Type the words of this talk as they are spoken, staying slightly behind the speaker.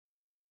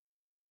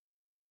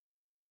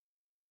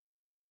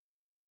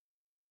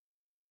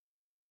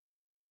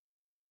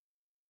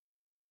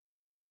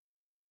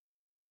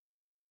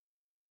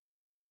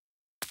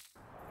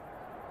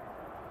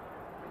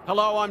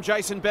Hello, I'm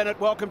Jason Bennett.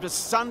 Welcome to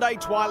Sunday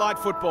Twilight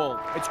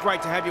Football. It's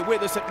great to have you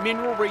with us at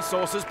Mineral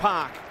Resources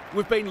Park.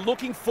 We've been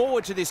looking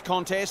forward to this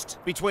contest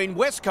between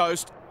West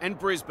Coast and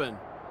Brisbane.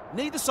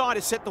 Neither side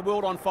has set the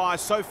world on fire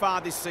so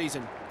far this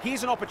season.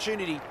 Here's an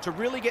opportunity to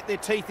really get their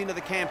teeth into the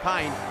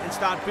campaign and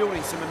start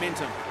building some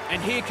momentum.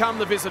 And here come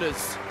the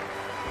visitors.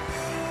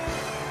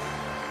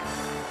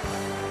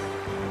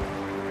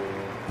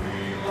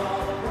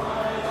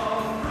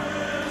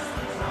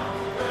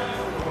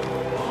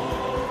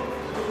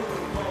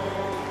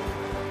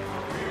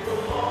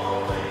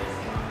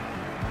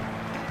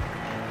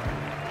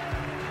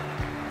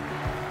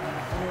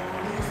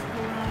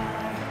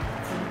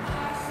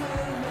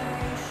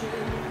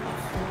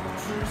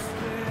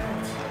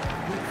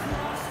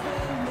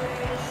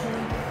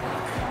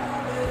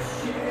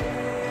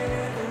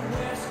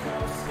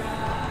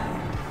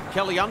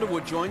 Kelly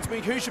Underwood joins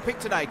me. Who's your pick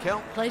today,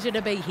 Kel? Pleasure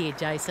to be here,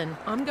 Jason.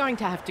 I'm going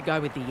to have to go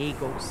with the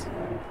Eagles.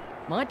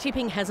 My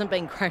tipping hasn't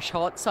been crash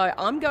hot, so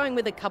I'm going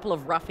with a couple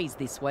of roughies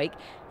this week,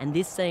 and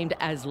this seemed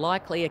as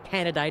likely a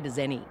candidate as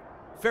any.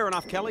 Fair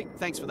enough, Kelly.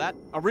 Thanks for that.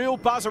 A real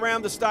buzz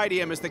around the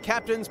stadium as the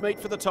captains meet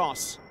for the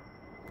toss.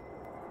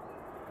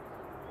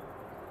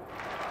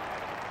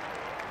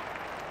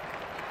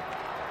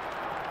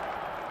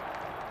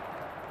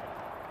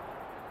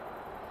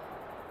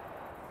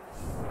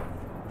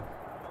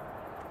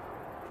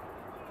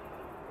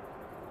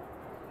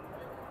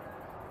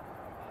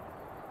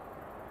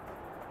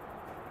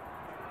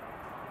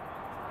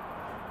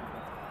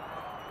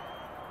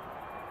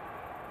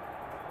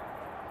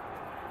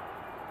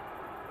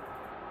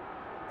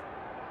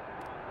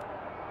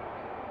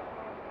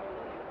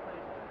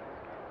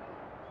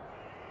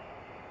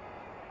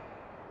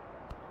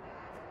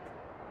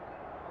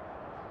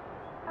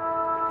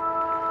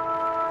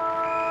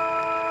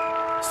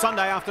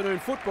 Sunday afternoon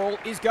football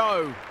is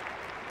go.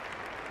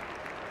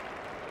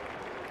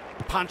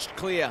 Punched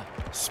clear.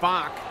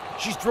 Spark.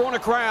 She's drawn a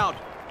crowd.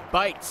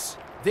 Bates.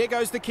 There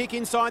goes the kick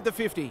inside the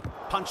 50.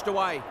 Punched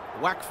away.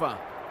 Wakfa.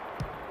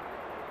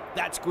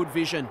 That's good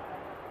vision.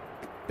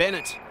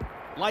 Bennett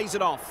lays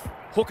it off.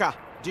 Hooker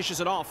dishes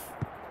it off.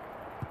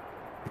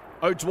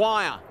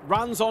 O'Dwyer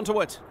runs onto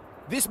it.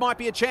 This might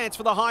be a chance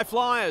for the high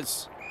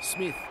flyers.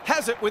 Smith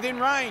has it within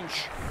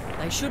range.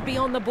 They should be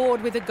on the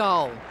board with a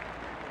goal.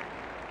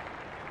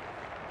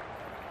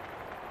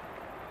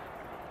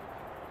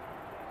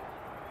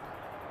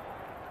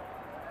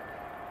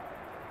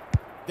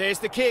 There's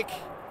the kick,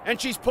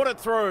 and she's put it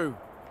through.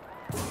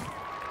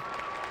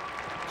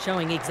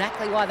 Showing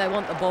exactly why they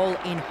want the ball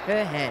in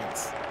her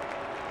hands.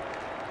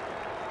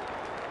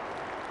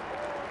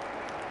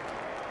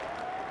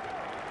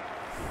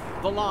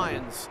 The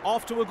Lions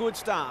off to a good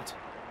start.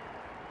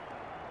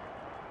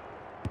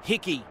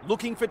 Hickey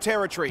looking for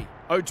territory.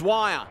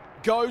 O'Dwyer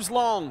goes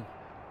long.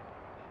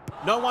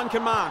 No one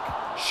can mark.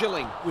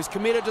 Schilling was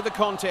committed to the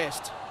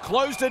contest.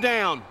 Closed her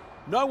down.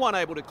 No one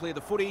able to clear the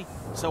footy,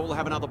 so we'll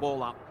have another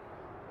ball up.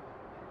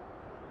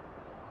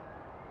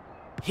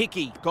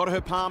 Hickey got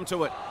her palm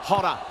to it.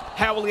 Hodder.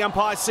 How will the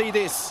umpire see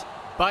this?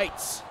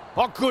 Bates.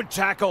 Oh, good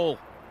tackle.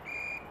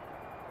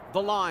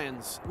 The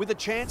Lions with a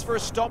chance for a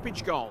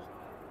stoppage goal.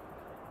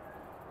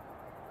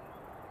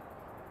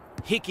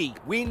 Hickey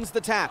wins the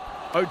tap.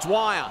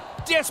 O'Dwyer.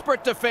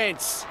 Desperate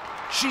defence.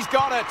 She's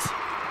got it.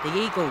 The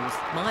Eagles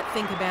might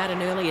think about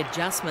an early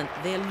adjustment.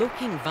 They're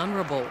looking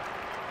vulnerable.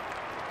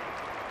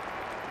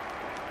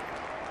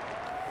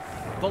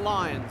 The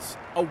Lions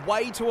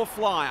away to a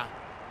flyer.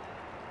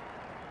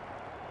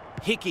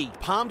 Hickey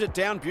palmed it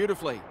down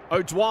beautifully.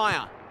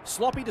 O'Dwyer,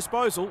 sloppy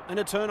disposal and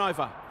a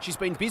turnover. She's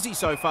been busy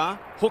so far.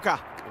 Hooker,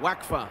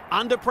 Wakfa,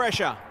 under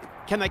pressure.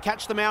 Can they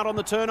catch them out on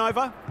the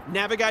turnover?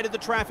 Navigated the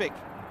traffic.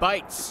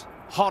 Bates,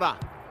 Hodder.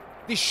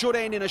 This should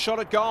end in a shot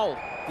at goal.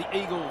 The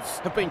Eagles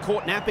have been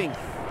caught napping.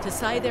 To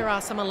say there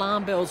are some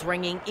alarm bells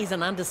ringing is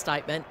an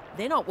understatement.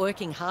 They're not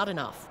working hard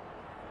enough.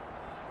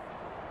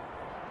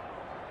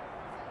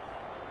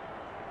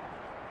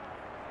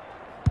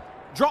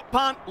 Drop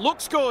punt,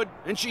 looks good,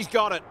 and she's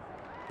got it.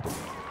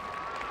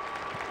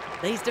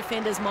 These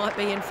defenders might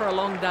be in for a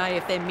long day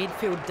if their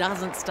midfield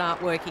doesn't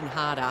start working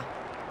harder.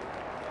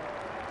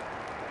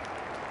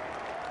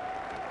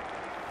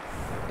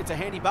 It's a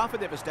handy buffer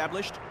they've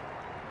established.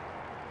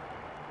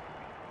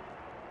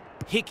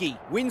 Hickey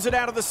wins it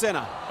out of the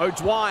centre.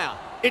 O'Dwyer,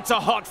 it's a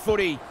hot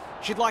footy.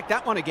 She'd like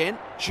that one again.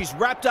 She's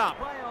wrapped up.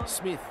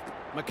 Smith,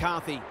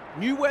 McCarthy,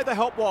 knew where the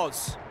help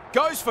was.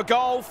 Goes for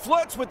goal,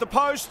 flirts with the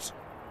post.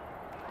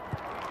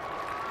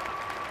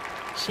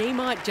 She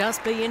might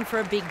just be in for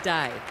a big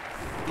day.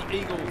 The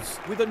Eagles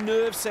with a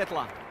nerve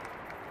settler.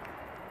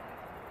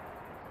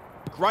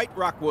 Great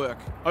ruck work.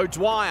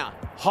 O'Dwyer,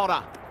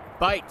 Hodder,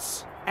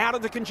 Bates, out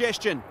of the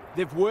congestion.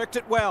 They've worked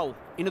it well.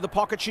 Into the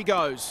pocket she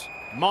goes.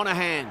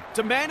 Monaghan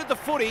demanded the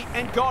footy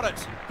and got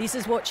it. This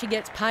is what she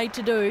gets paid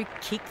to do,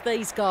 kick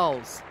these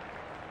goals.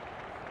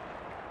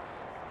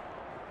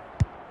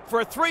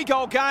 For a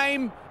 3-goal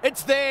game,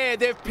 it's there.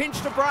 They've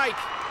pinched a break.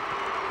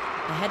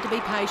 They had to be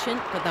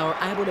patient, but they were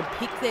able to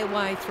pick their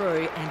way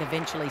through and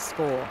eventually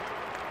score.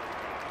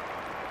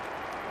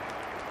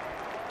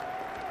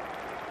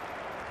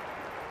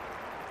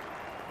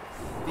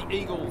 The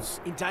Eagles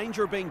in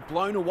danger of being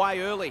blown away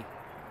early.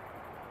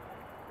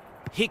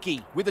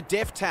 Hickey with a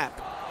deft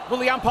tap. Will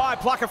the umpire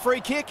pluck a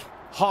free kick?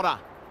 Hodder.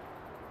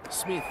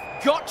 Smith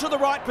got to the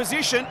right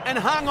position and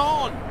hung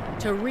on.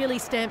 To really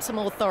stamp some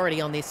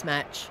authority on this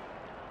match.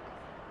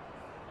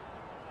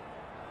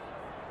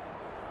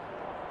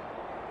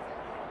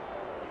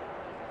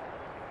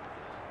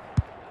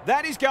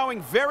 That is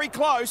going very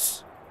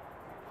close.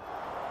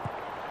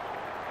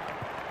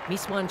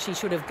 Miss one she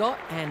should have got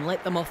and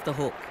let them off the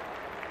hook.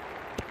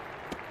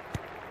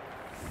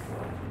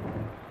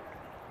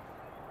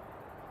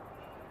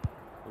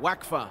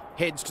 Wakfa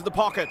heads to the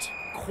pocket.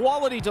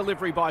 Quality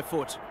delivery by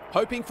foot.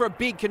 Hoping for a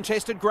big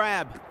contested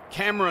grab.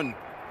 Cameron.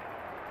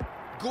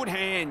 Good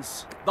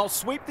hands. They'll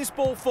sweep this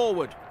ball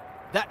forward.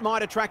 That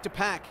might attract a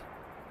pack.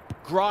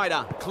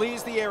 Grider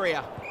clears the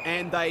area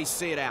and they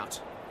see it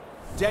out.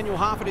 Daniel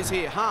Harford is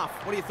here. Harf,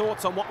 what are your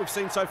thoughts on what we've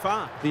seen so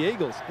far? The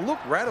Eagles look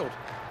rattled.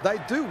 They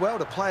do well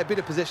to play a bit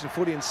of possession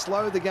footy and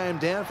slow the game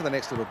down for the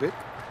next little bit.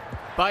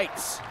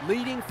 Bates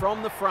leading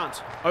from the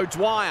front.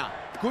 O'Dwyer,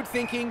 good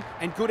thinking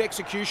and good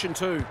execution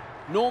too.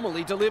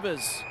 Normally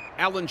delivers.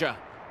 Allinger.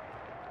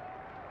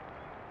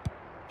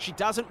 She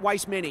doesn't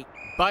waste many.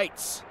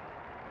 Bates.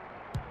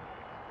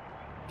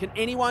 Can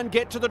anyone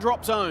get to the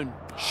drop zone?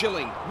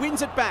 Schilling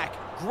wins it back.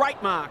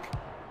 Great mark.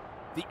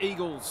 The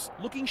Eagles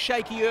looking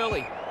shaky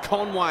early.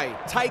 Conway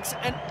takes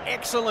an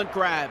excellent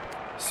grab.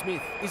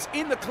 Smith is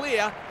in the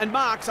clear and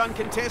marks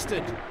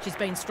uncontested. She's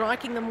been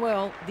striking them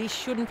well. This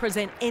shouldn't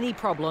present any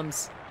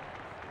problems.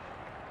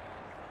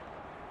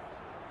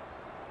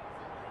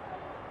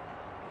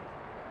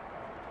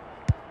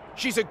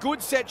 She's a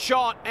good set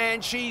shot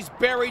and she's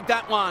buried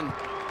that one.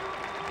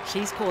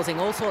 She's causing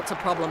all sorts of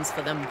problems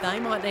for them. They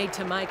might need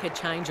to make a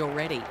change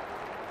already.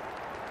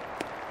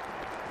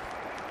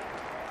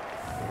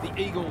 The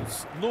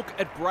Eagles look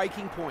at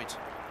breaking point.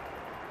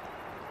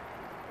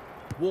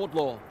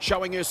 Wardlaw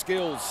showing her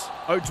skills.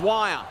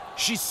 O'Dwyer,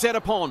 she's set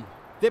upon.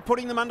 They're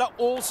putting them under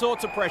all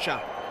sorts of pressure.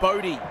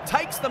 Bodie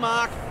takes the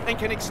mark and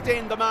can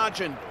extend the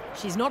margin.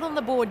 She's not on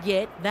the board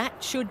yet. That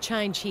should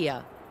change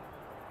here.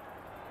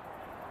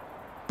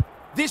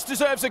 This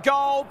deserves a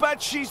goal,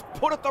 but she's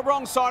put it the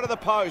wrong side of the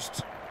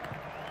post.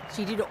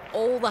 She did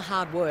all the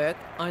hard work,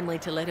 only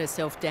to let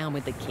herself down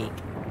with the kick.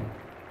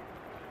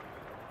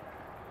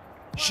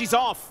 She's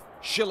off.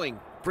 Schilling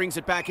brings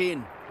it back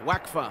in.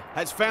 Wakfa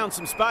has found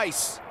some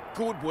space.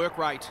 Good work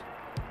rate.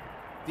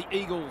 The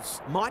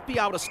Eagles might be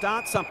able to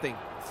start something.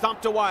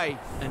 Thumped away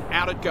and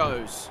out it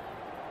goes.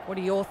 What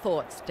are your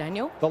thoughts,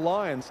 Daniel? The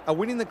Lions are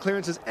winning the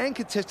clearances and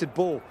contested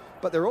ball,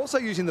 but they're also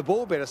using the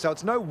ball better, so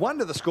it's no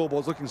wonder the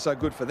scoreboard's looking so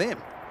good for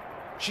them.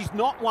 She's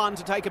not one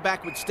to take a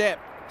backward step.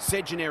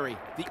 Segenary.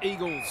 The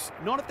Eagles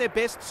not at their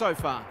best so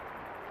far.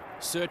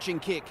 Searching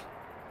kick.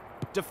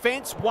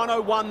 Defence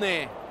 101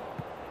 there.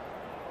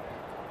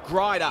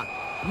 Grider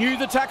knew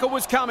the tackle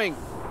was coming.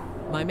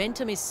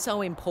 Momentum is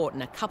so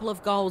important. A couple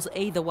of goals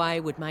either way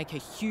would make a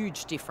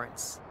huge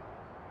difference.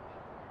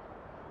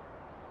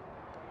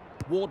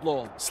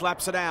 Wardlaw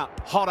slaps it out.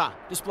 Hodder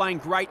displaying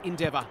great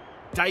endeavour.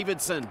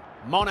 Davidson,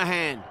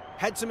 Monaghan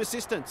had some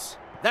assistance.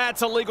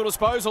 That's a legal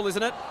disposal,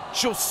 isn't it?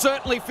 She'll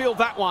certainly feel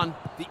that one.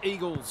 The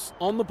Eagles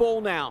on the ball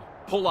now.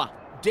 Puller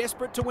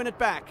desperate to win it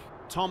back.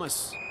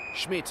 Thomas.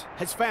 Schmidt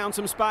has found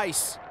some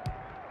space.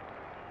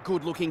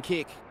 Good looking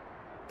kick.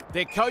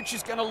 Their coach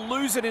is going to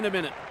lose it in a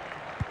minute.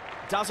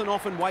 Doesn't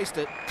often waste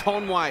it.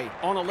 Conway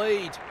on a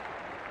lead.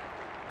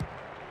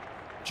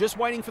 Just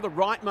waiting for the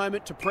right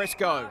moment to press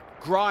go.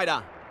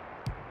 Grider.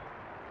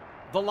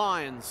 The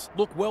Lions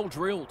look well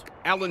drilled.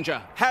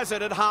 Allinger has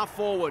it at half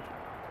forward.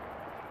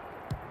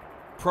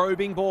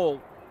 Probing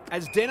ball.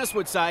 As Dennis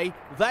would say,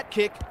 that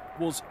kick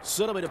was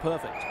centimetre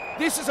perfect.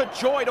 This is a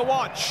joy to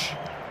watch.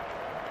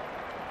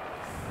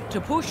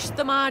 To push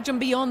the margin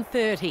beyond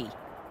 30.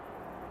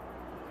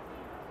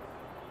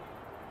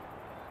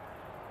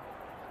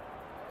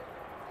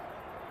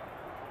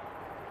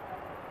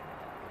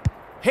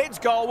 Heads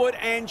goalward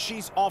and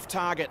she's off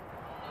target.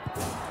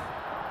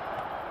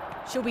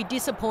 She'll be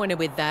disappointed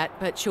with that,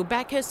 but she'll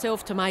back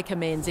herself to make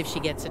amends if she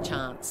gets a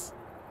chance.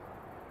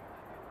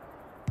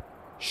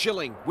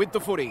 Schilling with the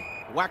footy.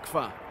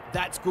 Wakfa.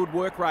 That's good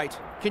work rate.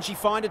 Can she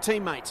find a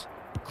teammate?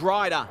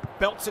 Grider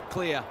belts it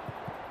clear.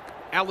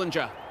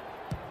 Allinger.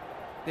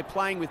 They're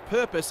playing with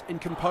purpose and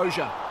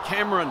composure.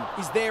 Cameron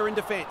is there in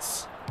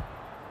defence.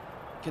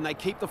 Can they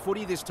keep the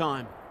footy this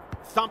time?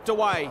 Thumped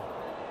away.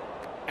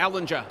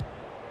 Allinger.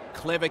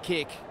 Clever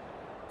kick.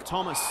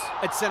 Thomas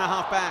at centre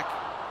half back.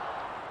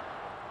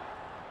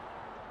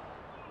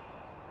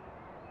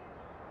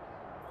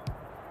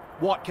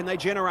 What can they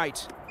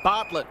generate?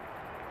 Bartlett.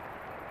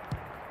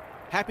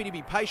 Happy to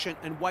be patient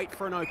and wait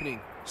for an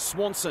opening.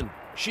 Swanson.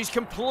 She's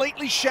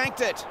completely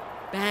shanked it.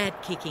 Bad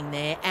kicking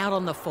there, out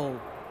on the full.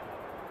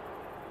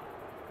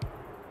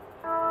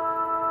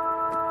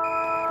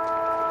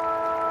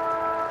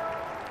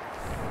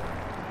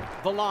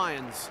 The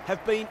Lions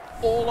have been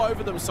all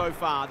over them so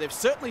far. They've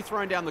certainly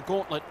thrown down the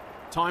gauntlet.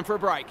 Time for a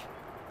break.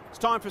 It's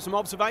time for some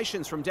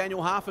observations from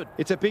Daniel Harford.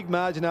 It's a big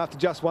margin after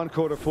just one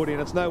quarter footy,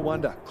 and it's no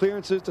wonder.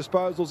 Clearances,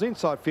 disposals,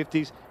 inside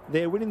 50s,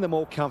 they're winning them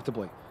all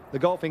comfortably. The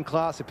golfing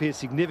class appears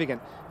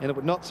significant, and it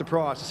would not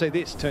surprise to see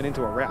this turn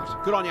into a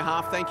rout. Good on you,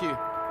 Harf. Thank you.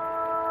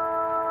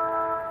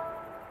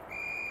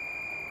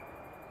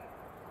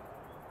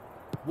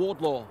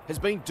 Wardlaw has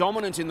been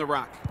dominant in the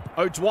ruck.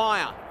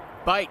 O'Dwyer,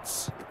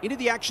 Bates, into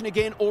the action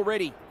again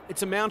already.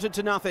 It's amounted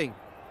to nothing.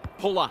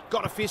 Puller,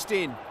 got a fist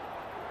in.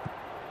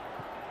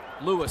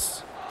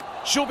 Lewis,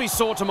 she'll be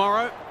sore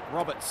tomorrow.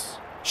 Roberts,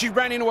 she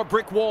ran into a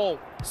brick wall.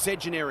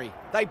 Segenary,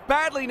 they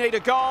badly need a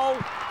goal,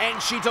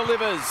 and she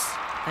delivers.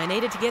 They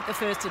needed to get the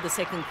first of the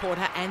second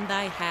quarter, and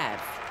they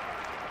have.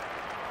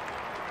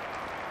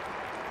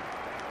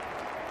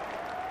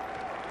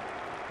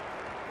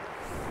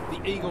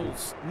 The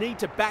Eagles need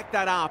to back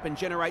that up and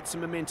generate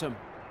some momentum.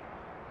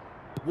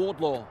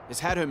 Wardlaw has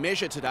had her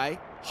measure today.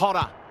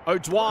 Hodder,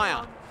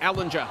 O'Dwyer,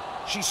 Allinger.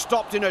 She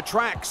stopped in her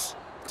tracks.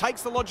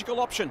 Takes the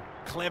logical option.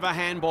 Clever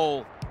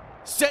handball.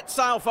 Set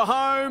sail for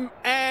home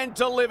and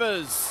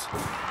delivers.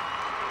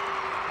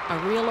 A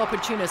real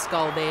opportunist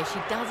goal there. She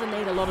doesn't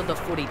need a lot of the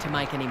footy to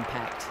make an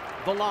impact.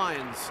 The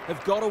Lions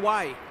have got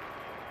away.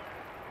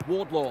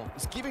 Wardlaw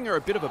is giving her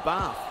a bit of a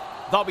bath.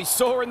 They'll be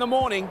sore in the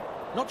morning.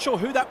 Not sure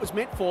who that was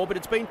meant for, but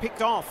it's been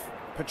picked off.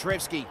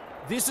 Petrevski,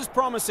 this is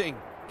promising.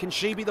 Can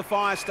she be the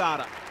fire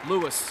starter?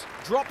 Lewis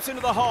drops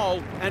into the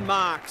hole and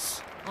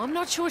marks. I'm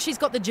not sure she's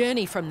got the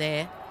journey from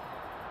there.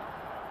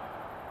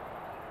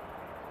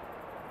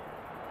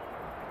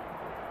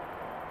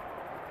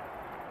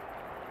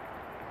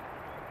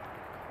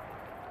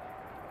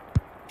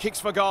 Kicks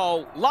for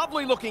goal.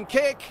 Lovely looking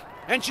kick,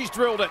 and she's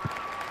drilled it.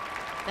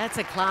 That's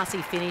a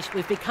classy finish.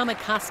 We've become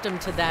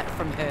accustomed to that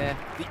from her.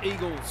 The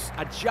Eagles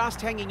are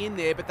just hanging in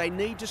there, but they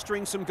need to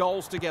string some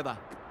goals together.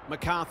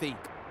 McCarthy,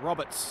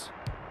 Roberts.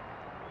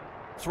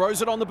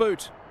 Throws it on the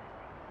boot.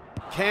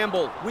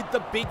 Campbell with the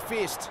big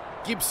fist.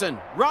 Gibson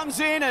runs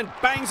in and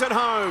bangs it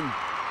home.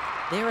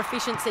 Their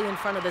efficiency in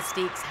front of the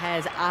sticks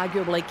has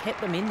arguably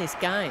kept them in this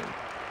game.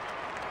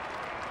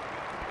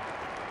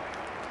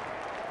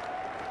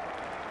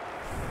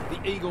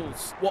 The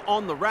Eagles were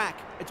on the rack.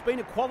 It's been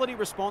a quality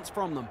response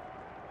from them.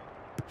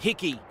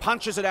 Hickey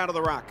punches it out of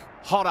the ruck.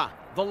 Hodder,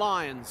 the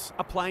Lions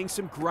are playing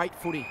some great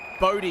footy.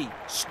 Bodie,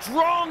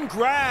 strong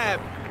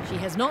grab. She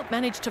has not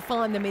managed to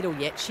find the middle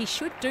yet. She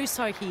should do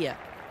so here.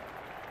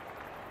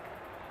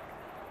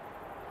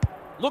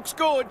 Looks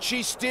good.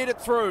 She steered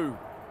it through.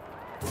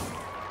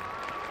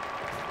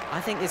 I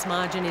think this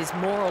margin is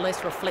more or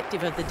less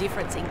reflective of the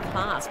difference in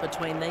class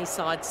between these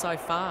sides so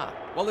far.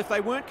 Well, if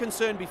they weren't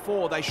concerned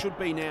before, they should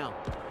be now.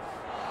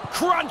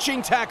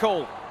 Crunching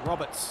tackle.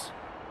 Roberts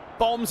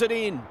bombs it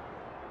in.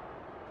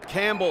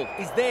 Campbell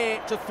is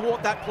there to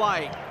thwart that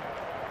play.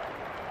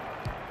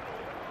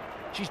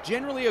 She's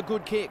generally a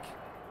good kick.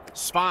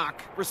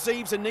 Spark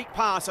receives a neat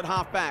pass at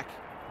half-back.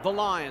 The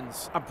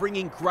Lions are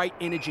bringing great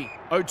energy.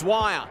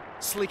 O'Dwyer,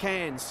 slick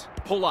hands.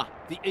 Puller,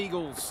 the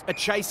Eagles are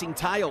chasing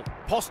tail.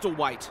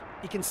 Postlethwaite,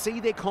 you can see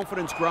their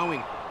confidence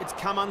growing. It's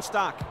come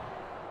unstuck.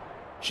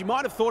 She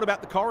might have thought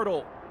about the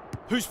corridor.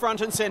 Who's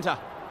front and centre?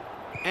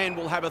 And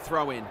we'll have a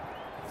throw in.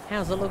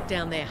 How's it look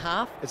down there,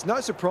 Half? It's no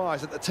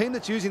surprise that the team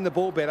that's using the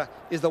ball better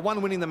is the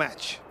one winning the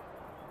match.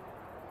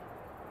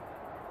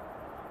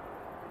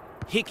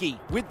 Hickey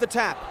with the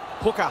tap.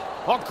 Hooker,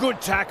 oh, good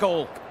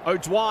tackle.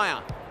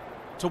 O'Dwyer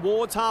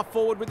towards half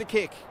forward with the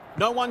kick.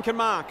 No one can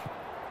mark.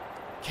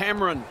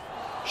 Cameron,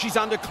 she's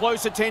under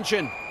close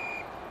attention.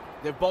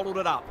 They've bottled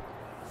it up.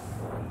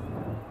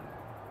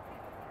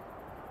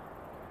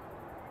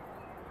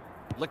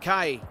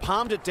 Lakay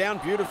palmed it down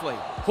beautifully.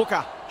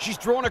 Hooker, she's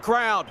drawn a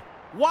crowd.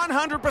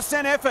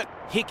 100% effort.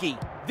 Hickey,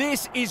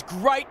 this is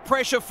great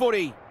pressure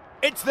footy.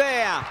 It's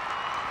there.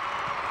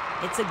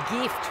 It's a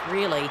gift,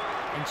 really,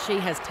 and she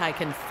has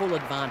taken full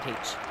advantage.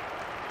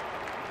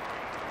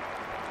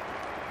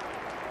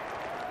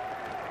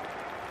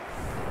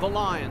 The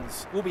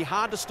Lions will be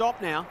hard to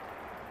stop now.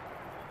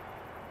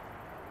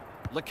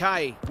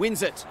 Lakay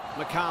wins it.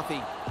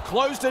 McCarthy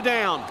closed her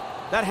down.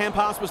 That hand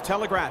pass was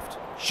telegraphed.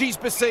 She's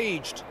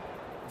besieged.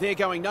 They're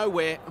going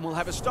nowhere and will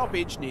have a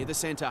stoppage near the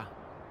centre.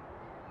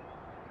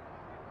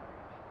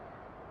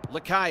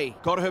 Lakay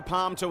got her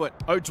palm to it.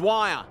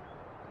 O'Dwyer.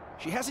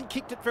 She hasn't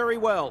kicked it very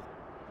well.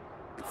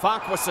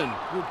 Farquharson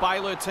will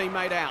bail her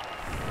teammate out.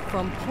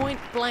 From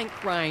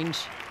point-blank range.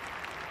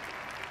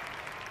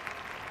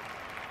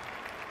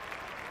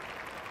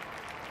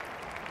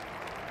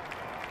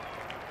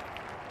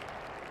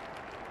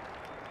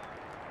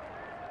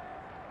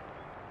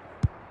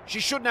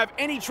 She shouldn't have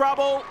any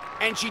trouble,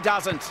 and she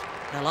doesn't.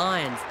 The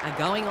Lions are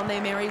going on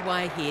their merry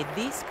way here.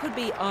 This could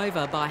be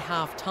over by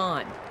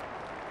half-time.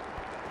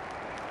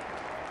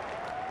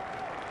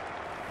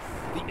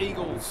 The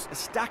Eagles are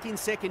stuck in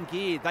second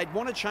gear. They'd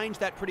want to change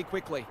that pretty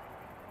quickly.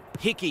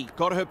 Hickey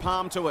got her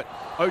palm to it.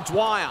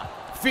 O'Dwyer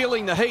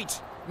feeling the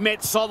heat.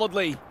 Met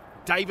solidly.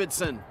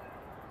 Davidson.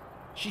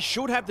 She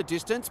should have the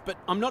distance, but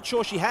I'm not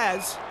sure she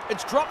has.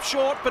 It's dropped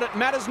short, but it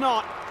matters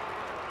not.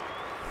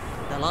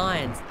 The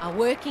Lions are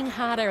working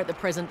harder at the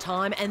present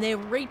time and they're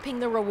reaping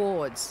the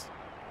rewards.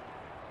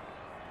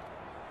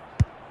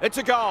 It's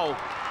a goal.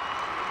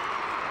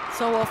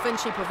 So often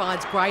she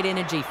provides great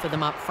energy for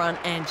them up front,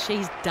 and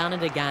she's done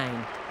it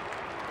again.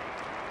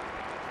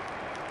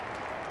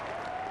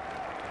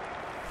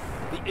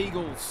 The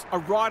Eagles are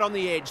right on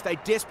the edge. They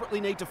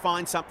desperately need to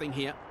find something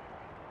here.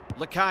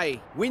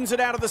 Lakay wins it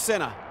out of the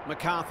centre.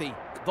 McCarthy.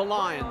 The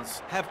Lions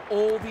have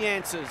all the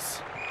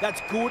answers. That's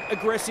good,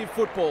 aggressive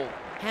football.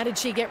 How did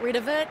she get rid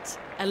of it?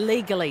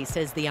 Illegally,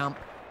 says the ump.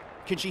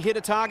 Can she hit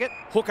a target?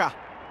 Hooker.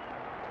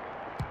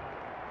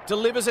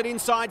 Delivers it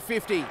inside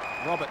 50.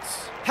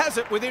 Roberts has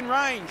it within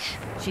range.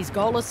 She's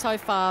goalless so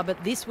far,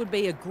 but this would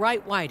be a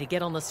great way to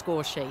get on the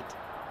score sheet.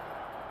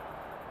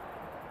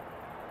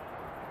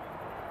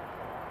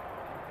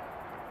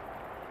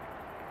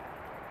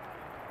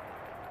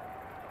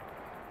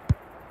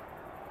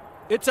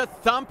 It's a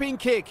thumping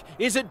kick.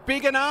 Is it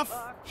big enough?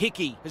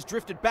 Hickey has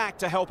drifted back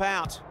to help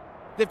out.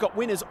 They've got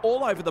winners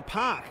all over the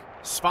park.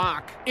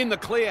 Spark in the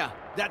clear.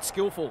 That's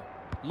skillful.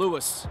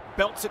 Lewis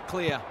belts it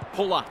clear.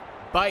 Puller.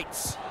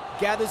 Bates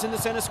gathers in the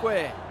centre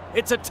square.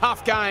 It's a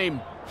tough game.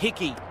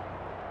 Hickey.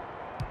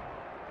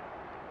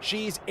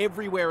 She is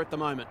everywhere at the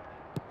moment.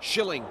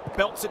 Schilling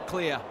belts it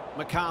clear.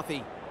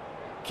 McCarthy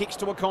kicks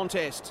to a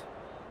contest.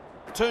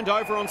 Turned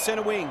over on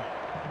centre wing.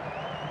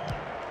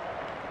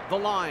 The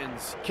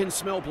Lions can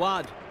smell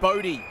blood.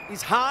 Bodie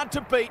is hard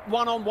to beat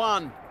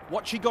one-on-one.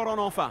 What she got on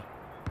offer?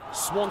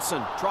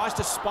 Swanson tries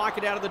to spike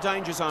it out of the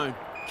danger zone.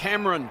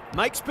 Cameron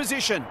makes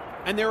position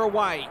and they're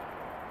away.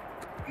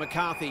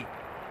 McCarthy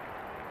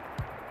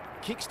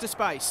kicks to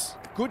space.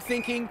 Good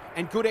thinking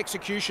and good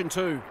execution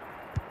too.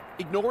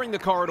 Ignoring the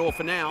corridor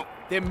for now.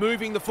 They're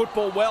moving the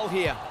football well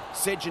here.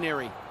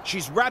 Segenary.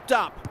 She's wrapped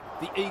up.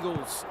 The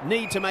Eagles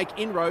need to make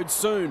inroads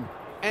soon.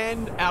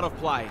 And out of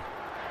play.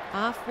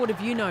 Half, what have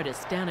you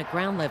noticed down at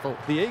ground level?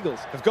 The Eagles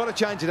have got to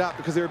change it up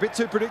because they're a bit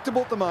too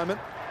predictable at the moment.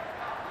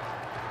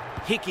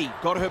 Hickey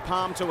got her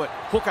palm to it.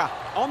 Hooker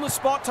on the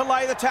spot to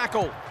lay the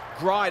tackle.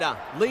 Grider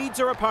leads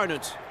her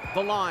opponent.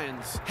 The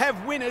Lions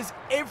have winners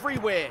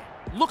everywhere.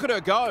 Look at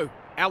her go.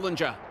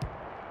 Allinger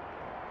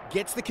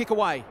gets the kick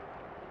away.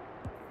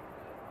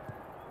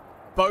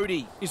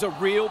 Bodie is a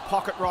real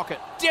pocket rocket.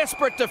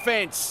 Desperate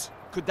defence.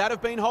 Could that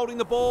have been holding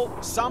the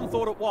ball? Some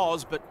thought it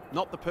was, but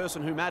not the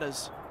person who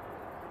matters.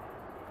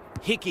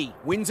 Hickey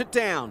wins it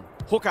down.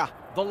 Hooker.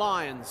 The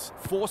Lions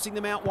forcing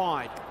them out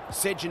wide.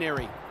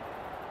 Segenary.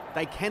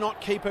 They cannot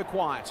keep her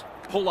quiet.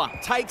 Puller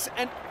takes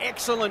an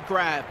excellent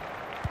grab.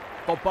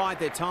 They'll bide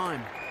their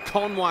time.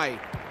 Conway.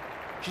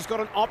 She's got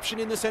an option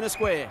in the centre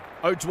square.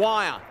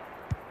 O'Dwyer.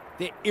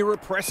 They're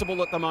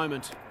irrepressible at the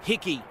moment.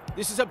 Hickey.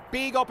 This is a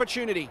big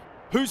opportunity.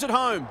 Who's at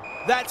home?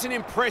 That's an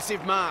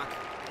impressive mark.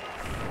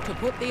 To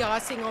put the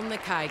icing on the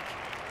cake.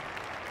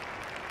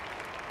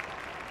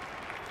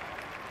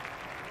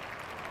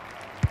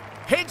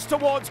 Heads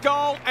towards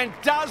goal and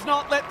does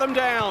not let them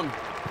down.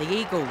 The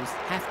Eagles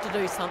have to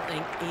do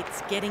something.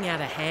 It's getting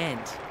out of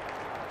hand.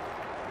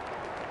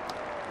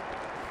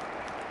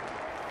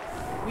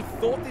 We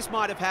thought this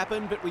might have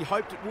happened, but we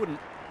hoped it wouldn't.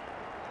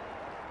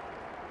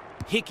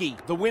 Hickey,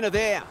 the winner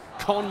there.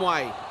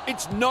 Conway.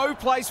 It's no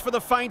place for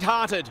the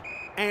faint-hearted.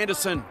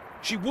 Anderson.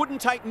 She wouldn't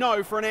take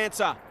no for an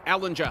answer.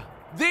 Allinger.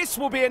 This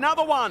will be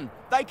another one.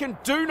 They can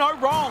do no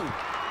wrong.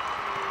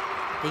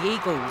 The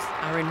Eagles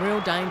are in real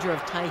danger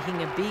of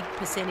taking a big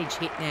percentage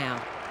hit now.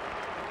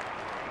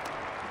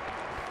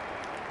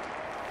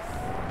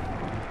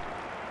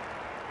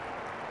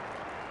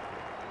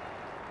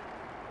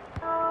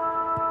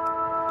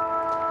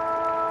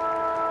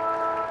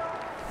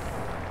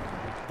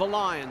 The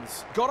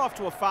Lions got off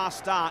to a fast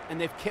start and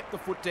they've kept the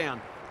foot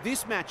down.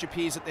 This match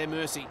appears at their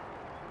mercy.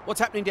 What's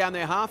happening down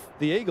there, Half?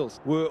 The Eagles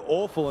were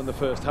awful in the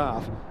first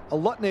half. A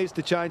lot needs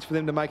to change for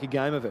them to make a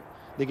game of it.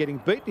 They're getting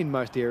beaten in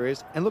most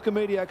areas and look a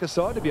mediocre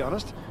side, to be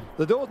honest.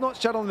 The door's not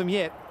shut on them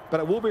yet, but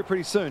it will be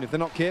pretty soon if they're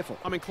not careful.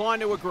 I'm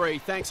inclined to agree.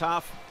 Thanks,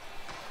 Half.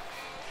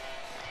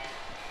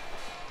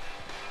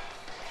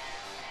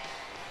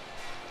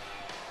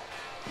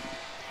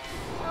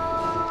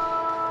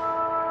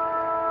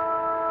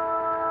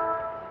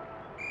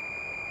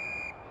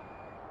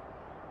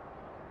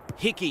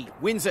 Hickey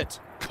wins it.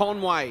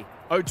 Conway.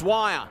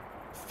 O'Dwyer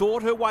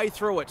thought her way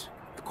through it.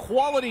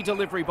 Quality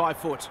delivery by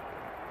foot.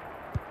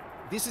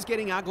 This is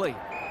getting ugly.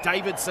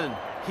 Davidson.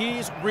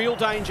 Here's real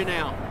danger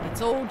now.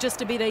 It's all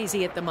just a bit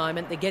easy at the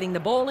moment. They're getting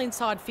the ball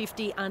inside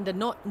 50 under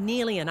not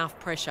nearly enough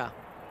pressure.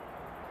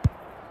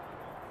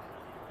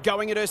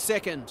 Going at her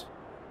second.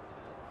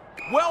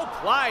 Well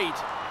played.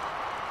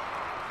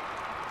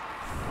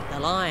 The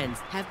Lions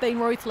have been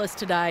ruthless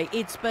today.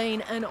 It's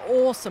been an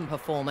awesome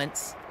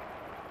performance.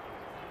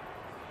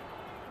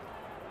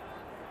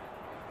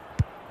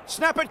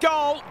 Snap at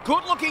goal.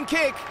 Good looking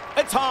kick.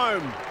 It's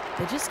home.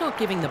 They're just not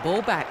giving the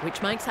ball back, which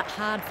makes it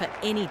hard for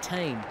any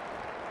team.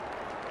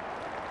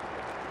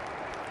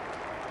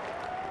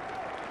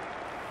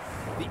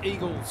 The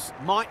Eagles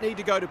might need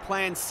to go to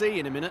plan C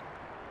in a minute.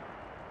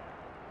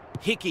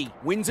 Hickey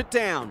wins it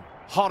down.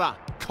 Hodder.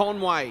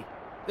 Conway.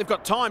 They've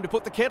got time to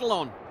put the kettle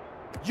on.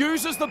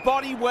 Uses the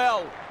body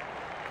well.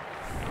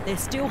 They're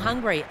still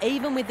hungry,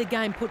 even with the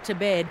game put to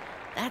bed.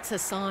 That's a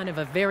sign of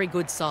a very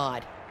good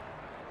side.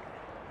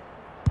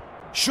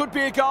 Should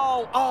be a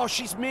goal. Oh,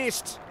 she's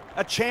missed.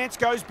 A chance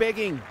goes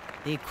begging.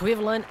 The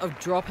equivalent of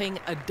dropping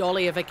a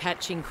dolly of a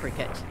catch in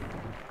cricket.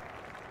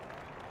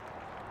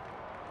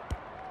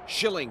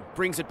 Schilling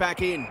brings it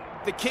back in.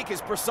 The kick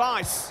is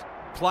precise.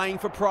 Playing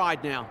for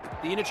pride now.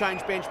 The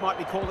interchange bench might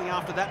be calling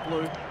after that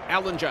blue.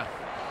 Allinger.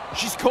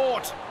 She's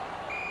caught.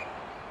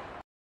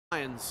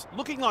 Lions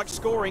looking like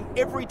scoring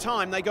every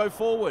time they go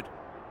forward.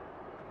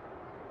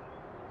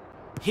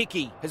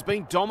 Hickey has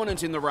been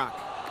dominant in the ruck.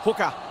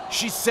 Hooker,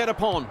 she's set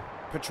upon.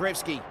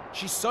 Petrevski,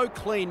 she's so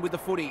clean with the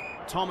footy.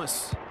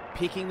 Thomas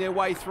picking their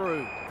way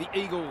through. The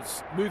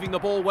Eagles moving the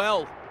ball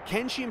well.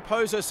 Can she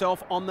impose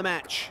herself on the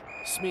match?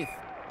 Smith.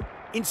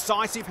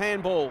 Incisive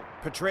handball.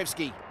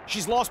 Petrevski.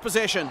 She's lost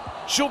possession.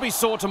 She'll be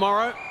sore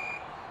tomorrow.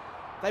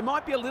 They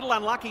might be a little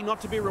unlucky not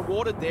to be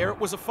rewarded there. It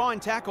was a fine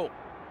tackle.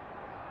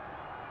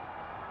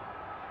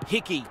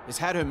 Hickey has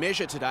had her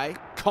measure today.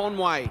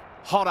 Conway.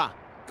 Hodder.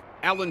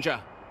 Allinger.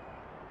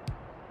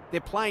 They're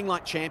playing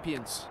like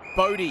champions.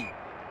 Bodie.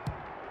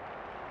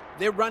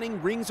 They're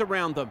running rings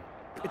around them.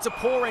 It's a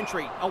poor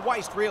entry. A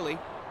waste, really.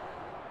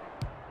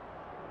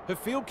 Her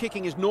field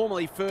kicking is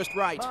normally first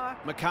rate.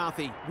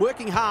 McCarthy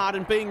working hard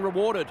and being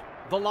rewarded.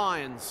 The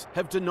Lions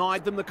have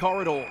denied them the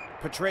corridor.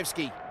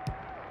 Petrevski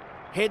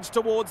heads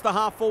towards the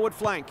half-forward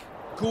flank.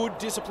 Good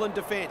disciplined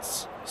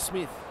defence.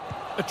 Smith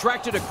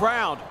attracted a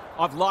crowd.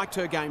 I've liked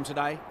her game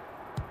today.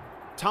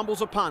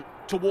 Tumbles a punt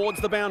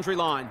towards the boundary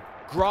line.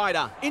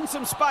 Grider in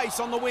some space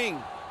on the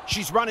wing.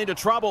 She's run into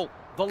trouble.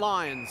 The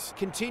Lions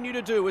continue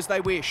to do as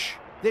they wish.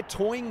 They're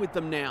toying with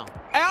them now.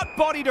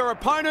 Outbodied her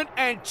opponent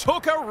and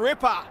took a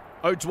ripper.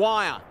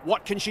 O'Dwyer,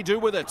 what can she do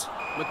with it?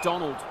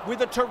 McDonald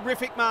with a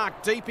terrific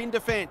mark deep in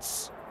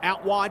defence.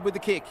 Out wide with the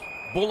kick.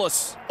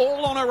 Bullis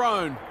all on her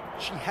own.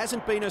 She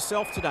hasn't been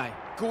herself today.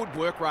 Good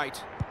work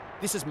rate.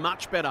 This is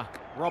much better.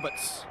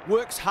 Roberts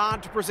works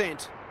hard to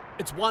present.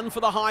 It's one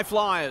for the high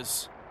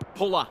flyers.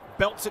 Puller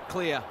belts it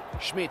clear.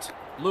 Schmidt,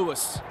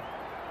 Lewis.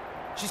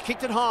 She's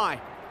kicked it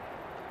high.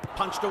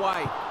 Punched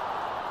away.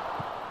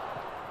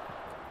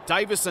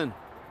 Davison.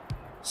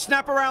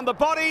 Snap around the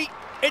body.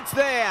 It's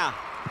there.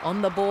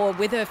 On the board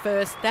with her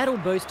first, that'll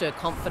boost her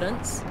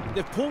confidence.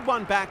 They've pulled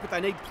one back, but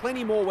they need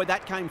plenty more where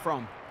that came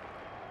from.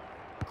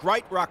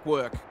 Great ruck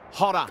work.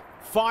 Hodder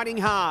fighting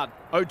hard.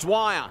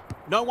 O'Dwyer.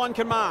 No one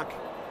can mark.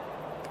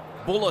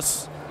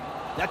 Bullis.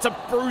 That's a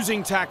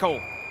bruising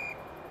tackle.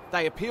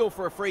 They appeal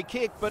for a free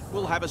kick, but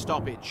will have a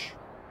stoppage.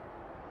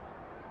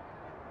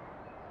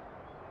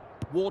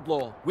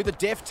 Wardlaw with a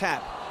deft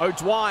tap.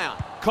 O'Dwyer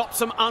cops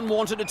some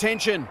unwanted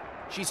attention.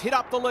 She's hit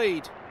up the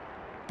lead.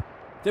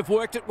 They've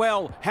worked it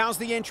well. How's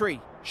the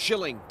entry?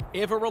 Schilling,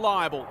 ever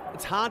reliable.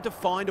 It's hard to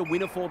find a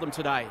winner for them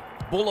today.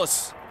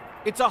 Bullis.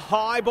 It's a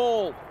high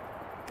ball.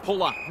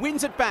 Puller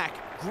wins it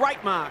back.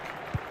 Great mark.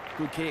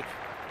 Good kick.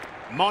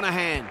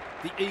 Monahan.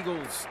 The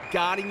Eagles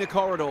guarding the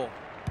corridor.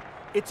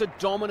 It's a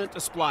dominant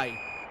display.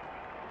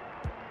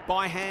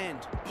 By hand.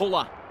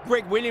 Puller.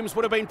 Greg Williams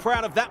would have been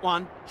proud of that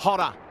one.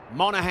 Hodder.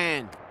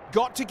 Monahan.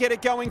 Got to get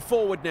it going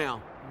forward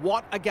now.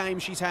 What a game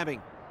she's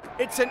having.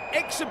 It's an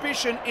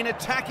exhibition in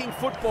attacking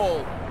football.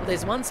 Well,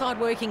 there's one side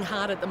working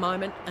hard at the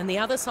moment and the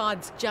other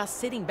side's just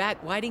sitting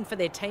back waiting for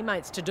their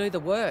teammates to do the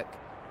work.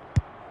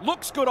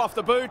 Looks good off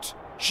the boot.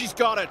 She's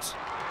got it.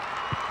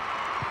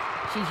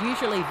 She's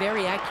usually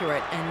very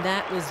accurate and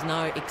that was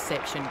no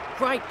exception.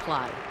 Great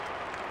play.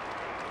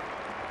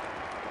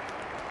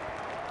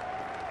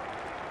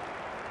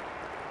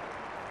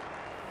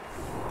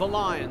 The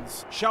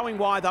Lions showing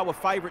why they were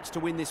favourites to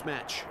win this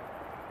match.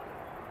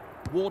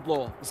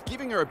 Wardlaw is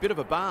giving her a bit of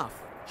a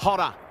bath.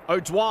 Hodder,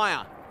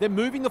 O'Dwyer, they're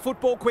moving the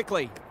football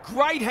quickly.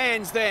 Great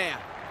hands there.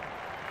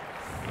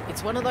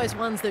 It's one of those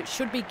ones that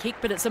should be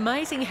kicked, but it's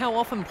amazing how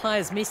often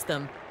players miss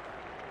them.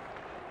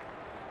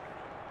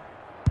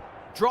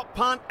 Drop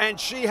punt and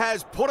she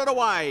has put it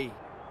away.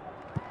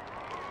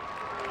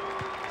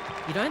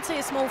 You don't see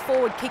a small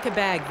forward kick a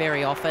bag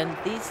very often.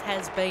 This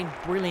has been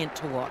brilliant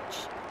to watch.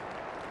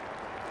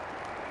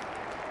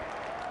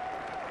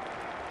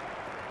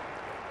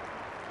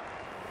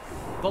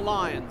 The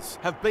Lions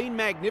have been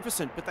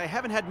magnificent, but they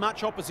haven't had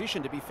much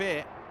opposition, to be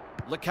fair.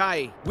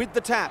 Lakay with the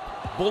tap.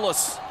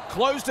 Bullis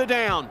closed her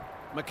down.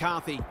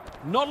 McCarthy,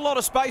 not a lot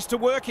of space to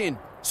work in.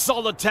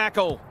 Solid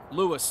tackle.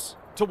 Lewis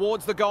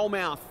towards the goal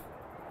mouth.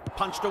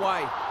 Punched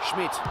away.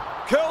 Schmidt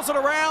curls it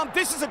around.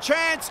 This is a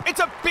chance. It's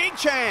a big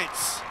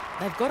chance.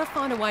 They've got to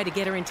find a way to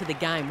get her into the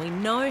game. We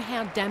know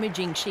how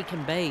damaging she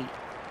can be.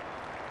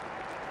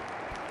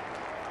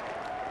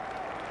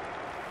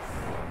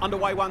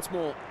 Underway once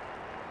more.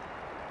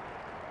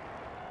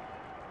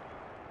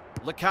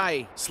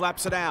 Lakay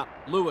slaps it out.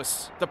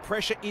 Lewis, the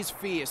pressure is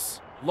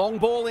fierce. Long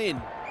ball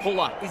in.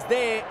 Puller is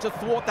there to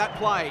thwart that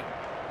play.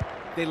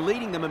 They're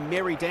leading them a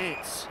merry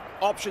dance.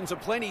 Options are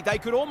plenty. They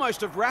could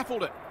almost have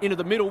raffled it into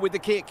the middle with the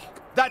kick.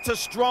 That's a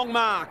strong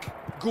mark.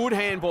 Good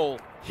handball.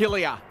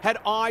 Hillier had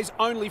eyes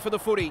only for the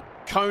footy.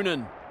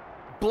 Conan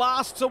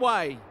blasts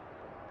away.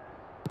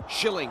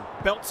 Schilling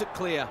belts it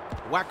clear.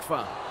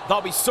 Wakfa.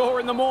 They'll be sore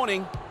in the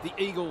morning. The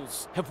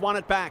Eagles have won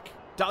it back.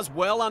 Does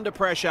well under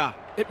pressure.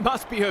 It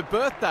must be her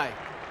birthday.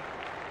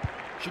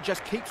 She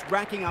just keeps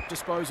racking up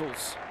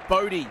disposals.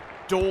 Bodie,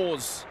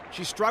 Dawes.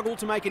 She struggled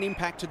to make an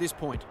impact to this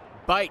point.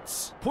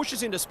 Bates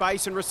pushes into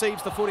space and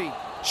receives the footy.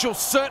 She'll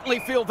certainly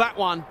feel that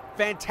one.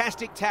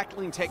 Fantastic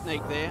tackling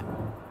technique there.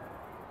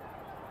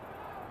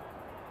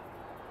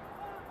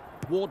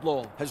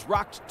 Wardlaw has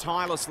rucked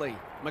tirelessly.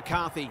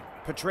 McCarthy,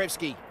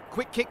 Petrevski.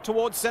 Quick kick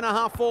towards centre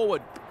half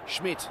forward.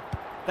 Schmidt.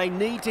 They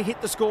need to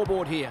hit the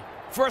scoreboard here.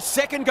 For a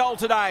second goal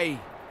today.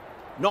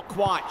 Not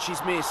quite,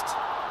 she's missed.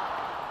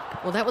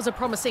 Well, that was a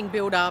promising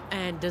build-up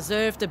and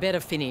deserved a better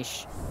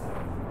finish.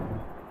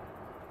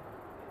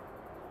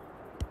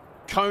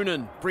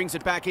 Conan brings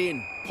it back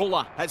in.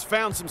 Puller has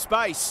found some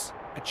space.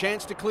 A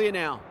chance to clear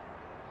now.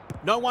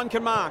 No one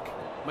can mark.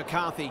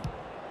 McCarthy.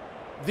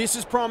 This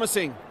is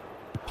promising.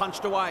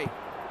 Punched away.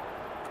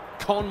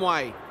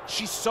 Conway.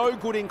 She's so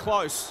good in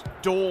close.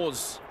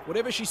 Dawes.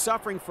 Whatever she's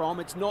suffering from,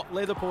 it's not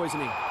leather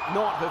poisoning.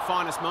 Not her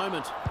finest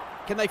moment.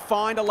 Can they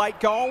find a late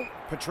goal?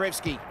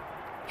 Petrevski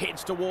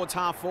heads towards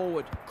half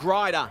forward.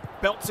 Grider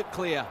belts it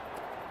clear.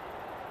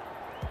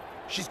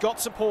 She's got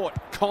support.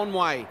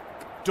 Conway.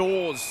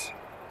 Dawes.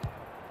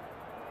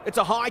 It's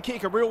a high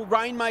kick, a real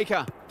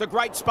rainmaker. The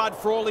great Spud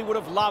Frawley would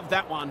have loved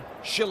that one.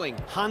 Schilling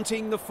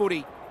hunting the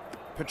footy.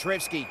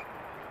 Petrevski.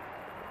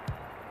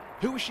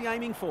 Who is she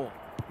aiming for?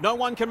 No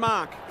one can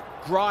mark.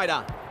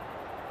 Grider.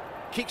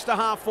 Kicks to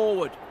half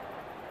forward.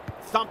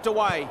 Thumped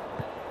away.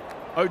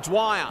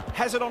 O'Dwyer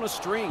has it on a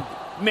string.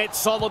 Met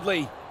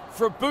solidly.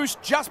 For a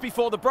boost just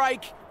before the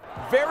break.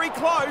 Very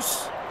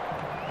close.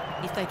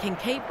 If they can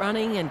keep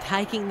running and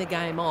taking the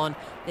game on,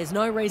 there's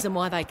no reason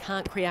why they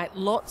can't create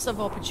lots of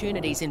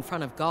opportunities in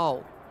front of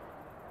goal.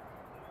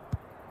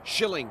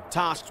 Schilling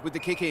tasked with the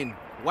kick in.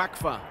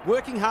 Wakfa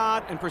working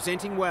hard and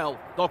presenting well.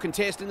 They'll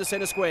contest in the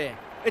centre square.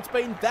 It's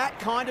been that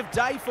kind of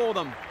day for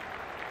them.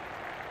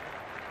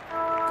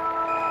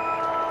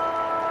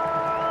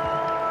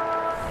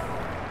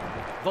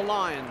 The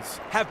Lions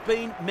have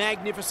been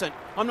magnificent.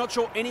 I'm not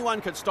sure anyone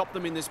could stop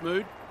them in this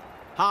mood.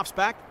 Half's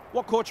back.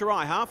 What caught your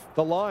eye, Half?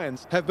 The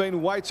Lions have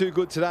been way too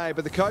good today,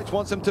 but the coach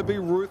wants them to be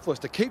ruthless,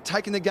 to keep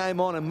taking the game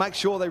on and make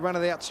sure they run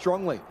it out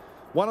strongly.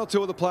 One or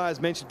two of the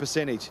players mentioned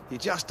percentage. You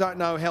just don't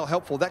know how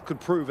helpful that could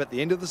prove at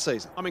the end of the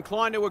season. I'm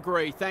inclined to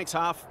agree. Thanks,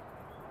 Half.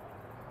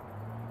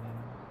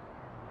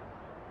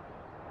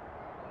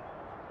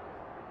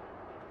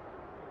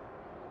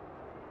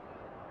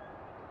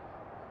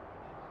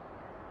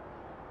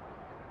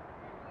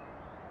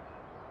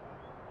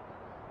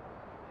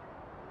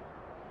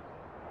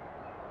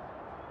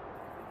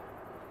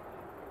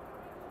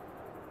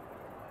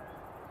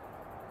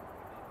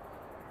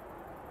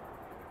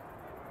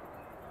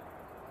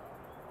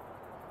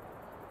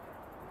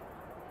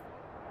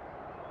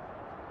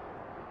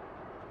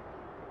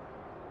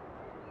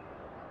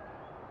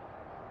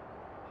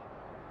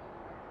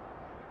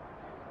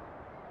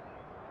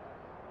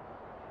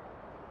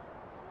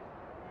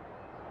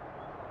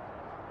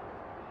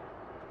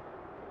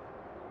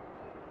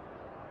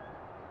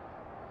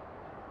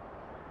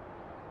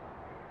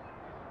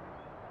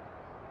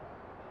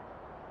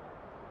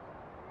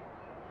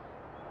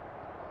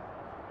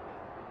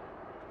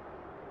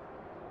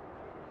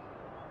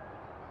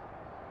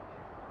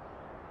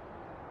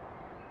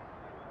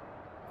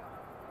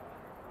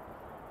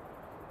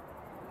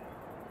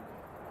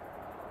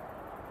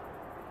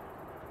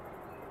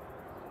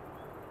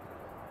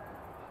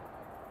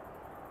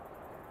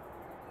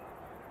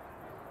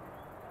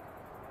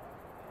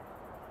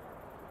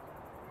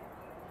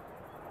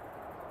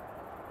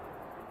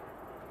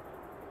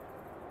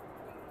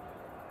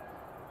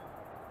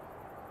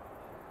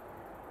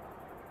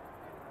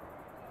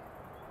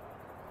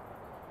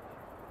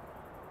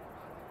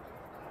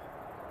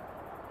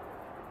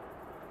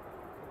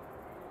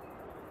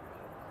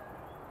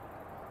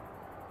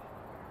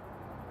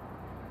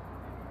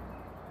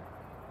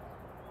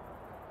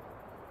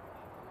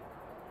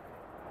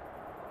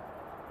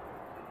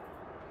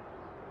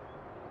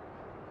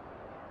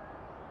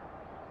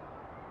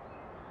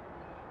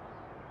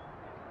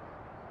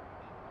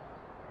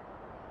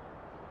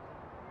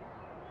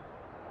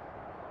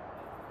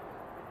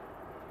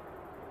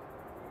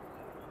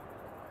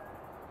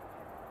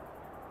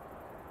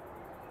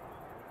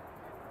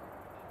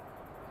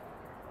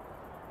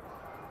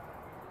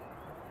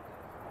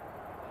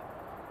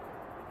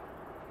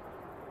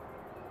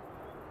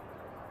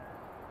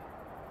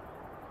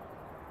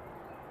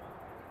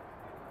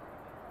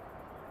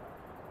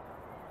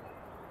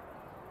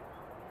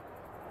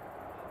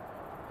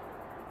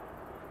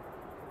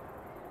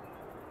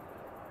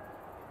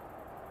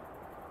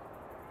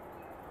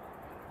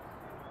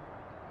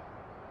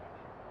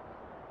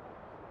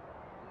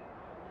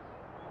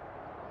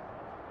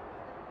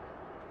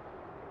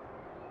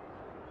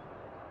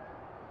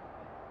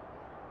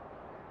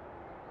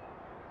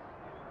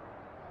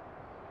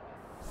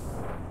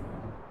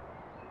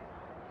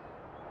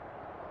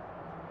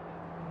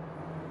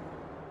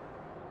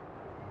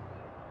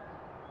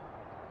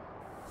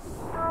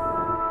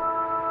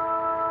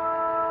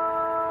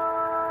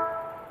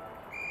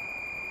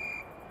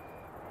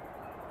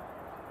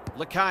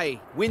 Lakay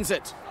wins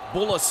it.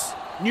 Bullis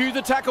knew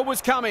the tackle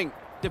was coming.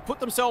 They've put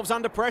themselves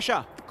under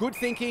pressure. Good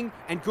thinking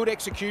and good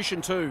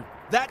execution too.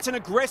 That's an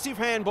aggressive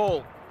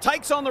handball.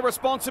 Takes on the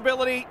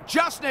responsibility,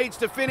 just needs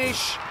to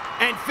finish,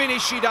 and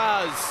finish she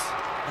does.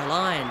 The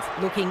Lions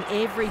looking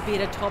every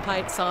bit a top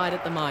 8 side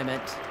at the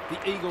moment.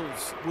 The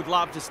Eagles would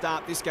love to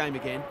start this game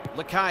again.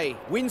 Lakay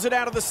wins it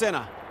out of the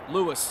centre.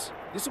 Lewis,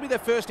 this will be their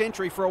first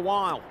entry for a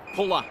while.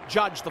 Puller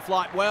judged the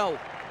flight well.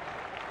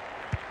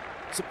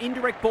 Some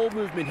indirect ball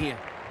movement here.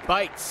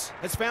 Bates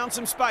has found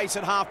some space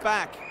at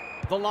half-back.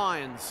 The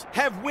Lions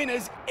have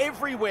winners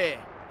everywhere.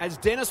 As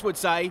Dennis would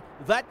say,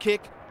 that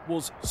kick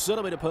was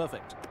centimetre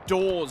perfect.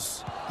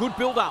 Dawes, good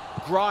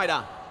build-up.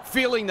 Grider,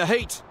 feeling the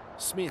heat.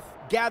 Smith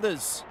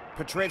gathers.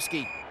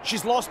 Petrevski,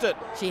 she's lost it.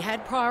 She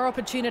had prior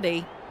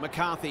opportunity.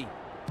 McCarthy,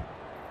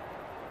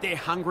 they're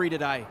hungry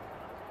today.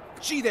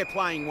 Gee, they're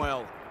playing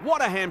well.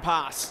 What a hand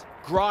pass.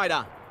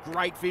 Grider,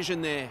 great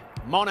vision there.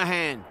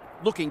 Monaghan,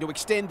 looking to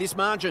extend this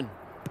margin.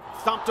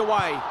 Thumped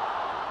away.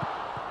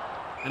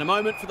 And a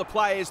moment for the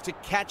players to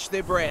catch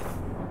their breath.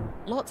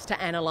 Lots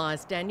to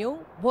analyse,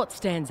 Daniel. What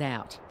stands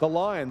out? The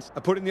Lions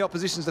are putting the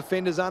opposition's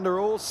defenders under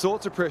all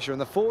sorts of pressure,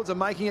 and the forwards are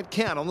making it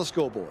count on the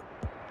scoreboard.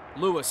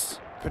 Lewis,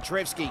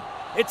 Petrevski,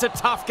 it's a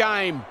tough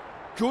game.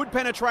 Good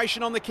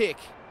penetration on the kick.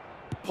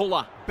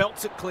 Puller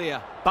belts it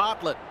clear.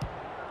 Bartlett,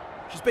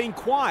 she's been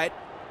quiet.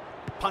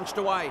 Punched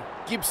away.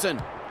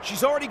 Gibson,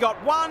 she's already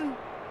got one.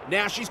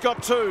 Now she's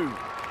got two.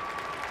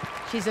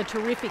 She's a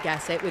terrific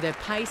asset with her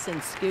pace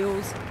and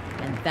skills,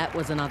 and that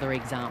was another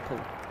example.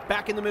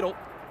 Back in the middle.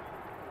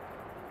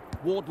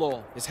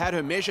 Wardlaw has had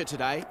her measure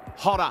today.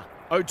 Hodder,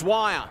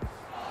 O'Dwyer.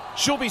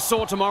 She'll be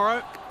sore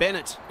tomorrow.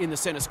 Bennett in the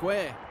centre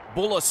square.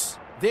 Bullis.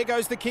 There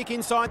goes the kick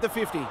inside the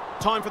 50.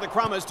 Time for the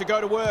Crummers to go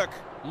to work.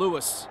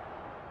 Lewis.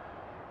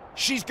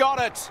 She's got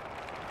it.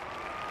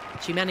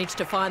 She managed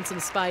to find some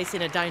space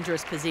in a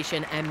dangerous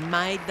position and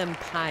made them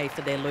pay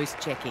for their loose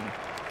checking.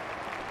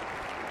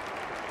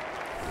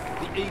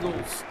 The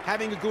Eagles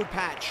having a good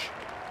patch.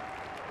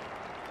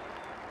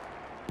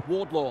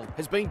 Wardlaw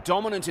has been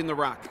dominant in the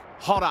ruck.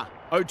 Hodder,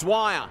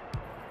 O'Dwyer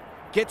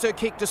gets her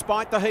kick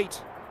despite the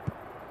heat.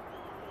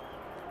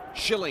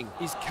 Schilling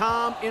is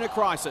calm in a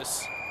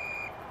crisis.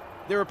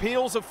 Their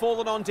appeals have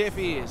fallen on deaf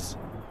ears.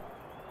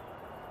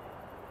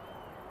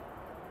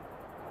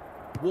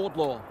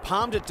 Wardlaw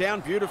palmed it down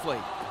beautifully.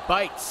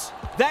 Bates,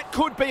 that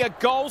could be a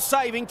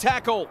goal-saving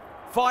tackle.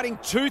 Fighting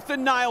tooth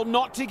and nail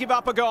not to give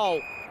up a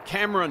goal.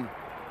 Cameron,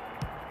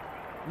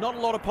 not a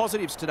lot of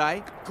positives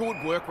today.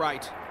 Good work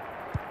rate.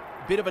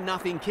 Bit of a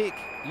nothing kick.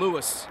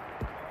 Lewis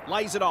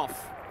lays it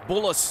off.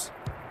 Bullis.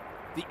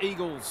 The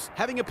Eagles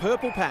having a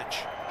purple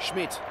patch.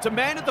 Schmidt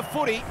demanded the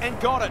footy and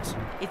got it.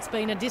 It's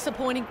been a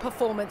disappointing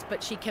performance,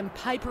 but she can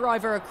paper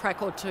over a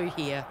crack or two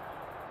here.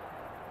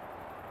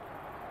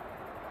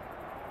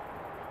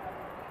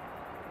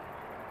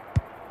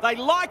 They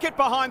like it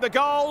behind the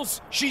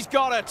goals. She's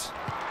got it.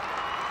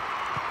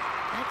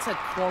 That's a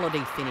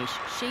quality finish.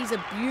 She's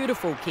a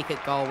beautiful kick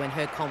at goal when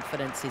her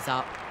confidence is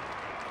up.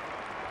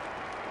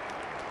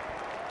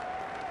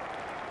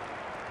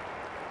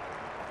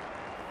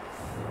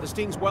 The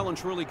sting's well and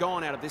truly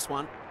gone out of this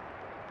one.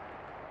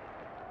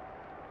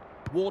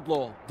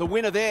 Wardlaw, the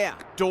winner there.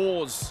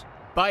 Dawes,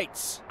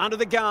 Bates, under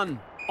the gun,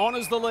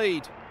 honours the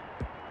lead.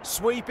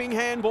 Sweeping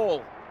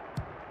handball.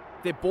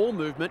 Their ball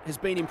movement has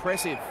been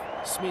impressive.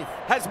 Smith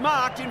has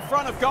marked in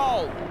front of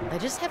goal. They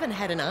just haven't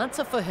had an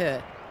answer for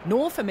her,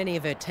 nor for many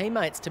of her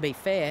teammates, to be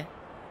fair.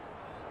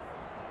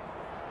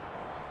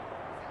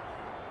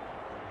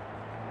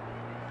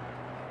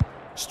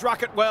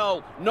 Struck it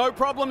well. No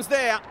problems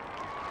there.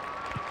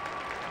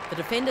 The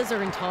defenders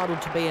are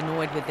entitled to be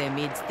annoyed with their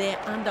mids. They're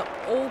under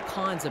all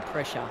kinds of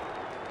pressure.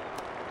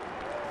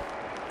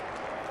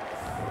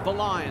 The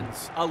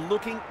Lions are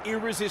looking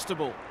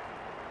irresistible.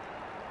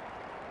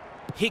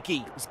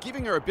 Hickey is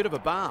giving her a bit of a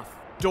bath.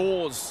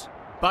 Dawes,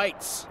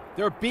 Bates,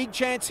 they're a big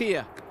chance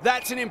here.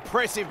 That's an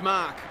impressive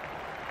mark.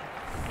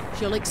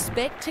 She'll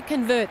expect to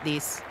convert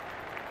this.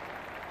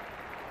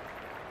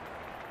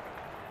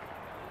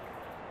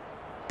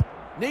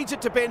 Needs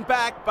it to bend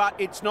back, but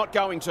it's not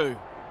going to.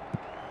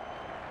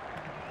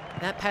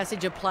 That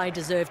passage of play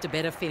deserved a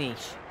better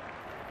finish.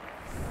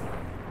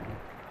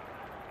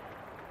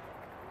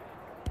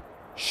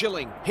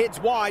 Schilling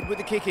heads wide with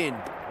the kick in.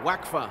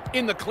 Wakfa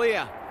in the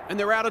clear, and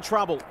they're out of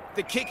trouble.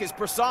 The kick is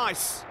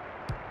precise.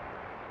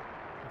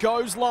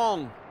 Goes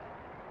long.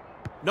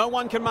 No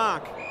one can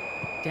mark.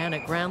 Down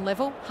at ground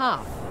level,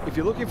 half. If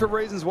you're looking for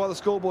reasons why the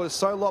scoreboard is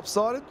so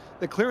lopsided,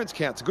 the clearance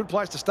count's a good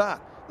place to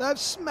start. They've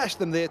smashed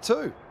them there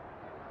too.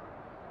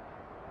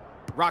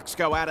 Rucks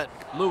go at it.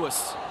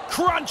 Lewis,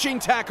 crunching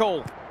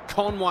tackle.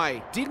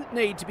 Conway didn't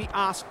need to be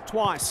asked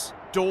twice.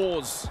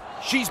 Dawes,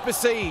 she's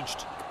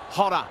besieged.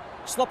 Hodder,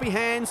 sloppy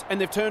hands,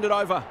 and they've turned it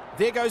over.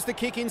 There goes the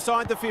kick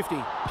inside the 50.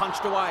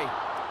 Punched away.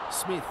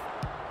 Smith,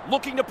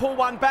 looking to pull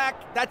one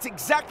back. That's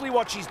exactly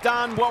what she's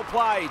done. Well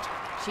played.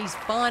 She's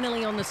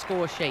finally on the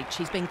score sheet.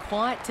 She's been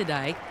quiet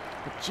today,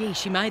 but gee,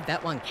 she made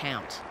that one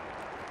count.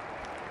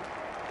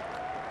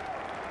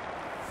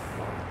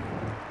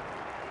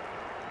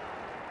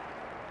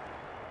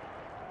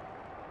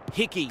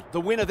 Hickey,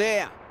 the winner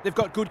there. They've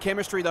got good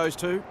chemistry, those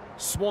two.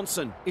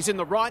 Swanson is in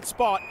the right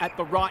spot at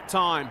the right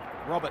time.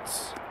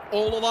 Roberts,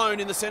 all alone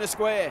in the centre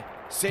square.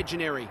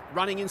 Segenary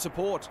running in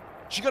support.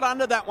 She got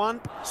under that one.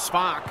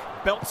 Spark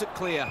belts it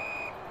clear.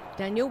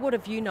 Daniel, what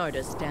have you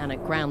noticed down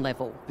at ground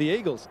level? The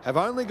Eagles have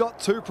only got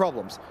two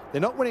problems.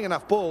 They're not winning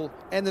enough ball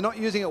and they're not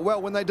using it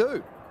well when they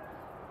do.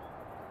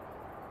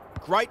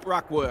 Great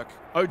ruck work.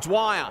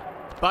 O'Dwyer.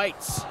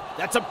 Bates.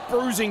 That's a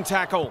bruising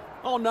tackle.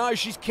 Oh no,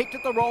 she's kicked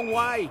it the wrong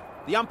way.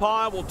 The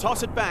umpire will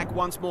toss it back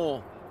once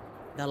more.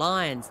 The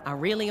Lions are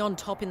really on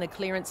top in the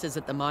clearances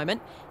at the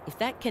moment. If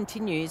that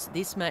continues,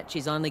 this match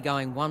is only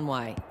going one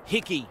way.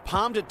 Hickey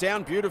palmed it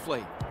down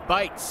beautifully.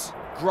 Bates.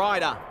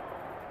 Grider.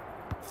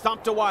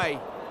 Thumped away.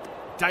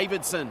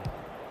 Davidson.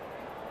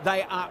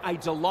 They are a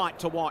delight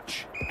to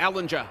watch.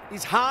 Allinger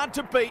is hard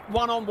to beat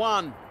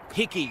one-on-one.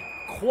 Hickey.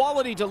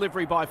 Quality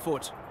delivery by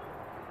foot.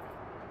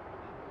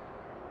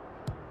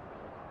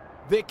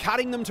 They're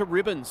cutting them to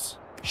ribbons.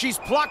 She's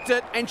plucked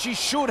it and she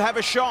should have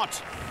a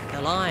shot.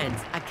 The Lions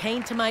are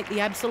keen to make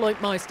the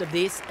absolute most of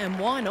this, and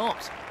why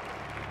not?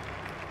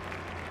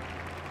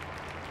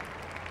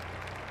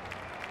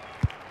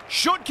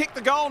 Should kick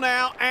the goal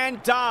now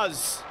and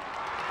does.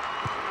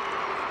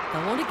 They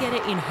want to get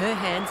it in her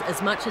hands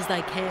as much as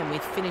they can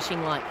with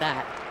finishing like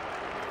that.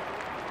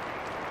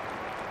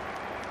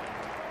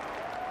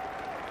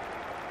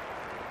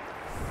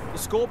 The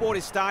scoreboard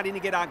is starting to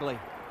get ugly.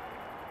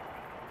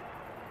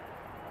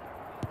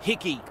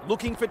 Hickey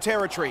looking for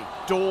territory.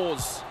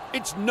 Dawes.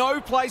 It's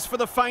no place for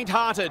the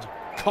faint-hearted.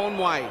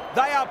 Conway.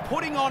 They are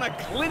putting on a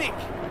clinic.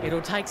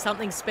 It'll take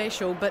something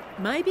special, but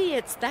maybe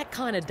it's that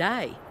kind of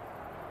day.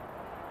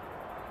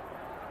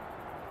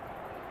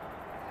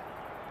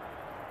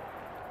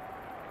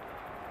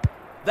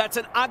 That's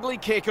an ugly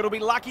kick. It'll be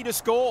lucky to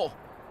score.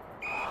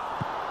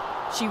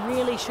 She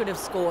really should have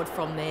scored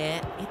from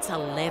there. It's a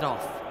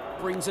let-off.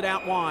 Brings it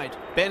out wide.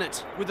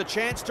 Bennett with a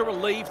chance to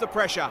relieve the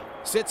pressure.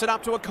 Sets it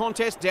up to a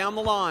contest down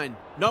the line.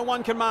 No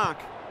one can mark.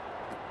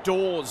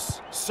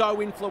 Dawes,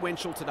 so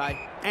influential today.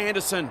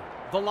 Anderson,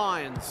 the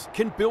Lions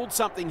can build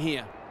something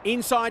here.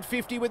 Inside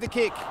 50 with the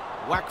kick.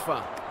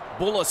 Wakfa,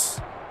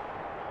 Bullis,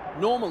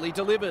 normally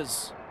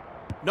delivers.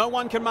 No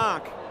one can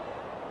mark.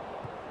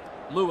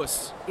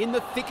 Lewis in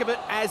the thick of it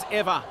as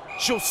ever.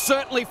 She'll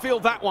certainly feel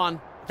that one.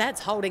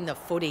 That's holding the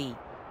footy.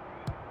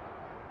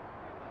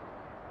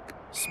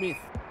 Smith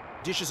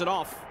dishes it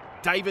off.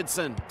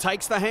 Davidson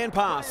takes the hand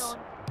pass.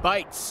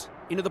 Bates,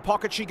 into the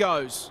pocket she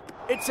goes.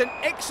 It's an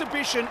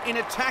exhibition in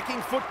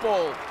attacking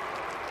football.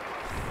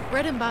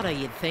 Bread and butter,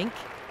 you'd think.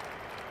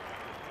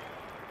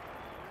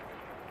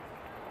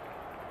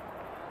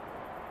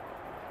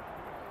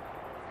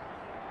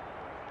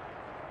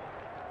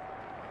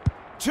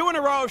 Two in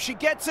a row, she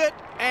gets it,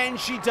 and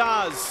she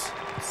does.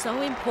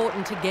 So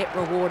important to get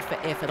reward for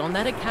effort. On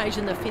that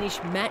occasion, the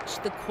finish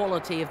matched the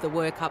quality of the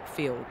work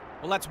upfield.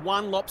 Well, that's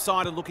one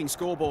lopsided looking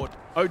scoreboard.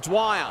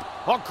 O'Dwyer,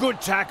 oh,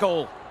 good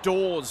tackle.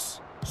 Dawes,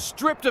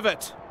 stripped of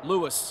it.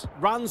 Lewis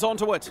runs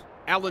onto it.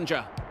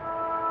 Allinger.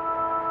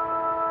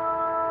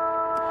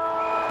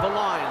 The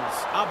Lions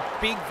are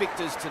big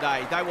victors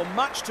today. They were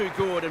much too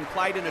good and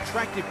played an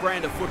attractive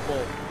brand of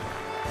football.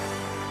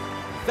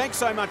 Thanks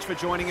so much for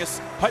joining us.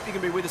 Hope you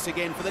can be with us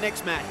again for the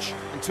next match.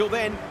 Until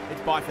then,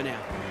 it's bye for now.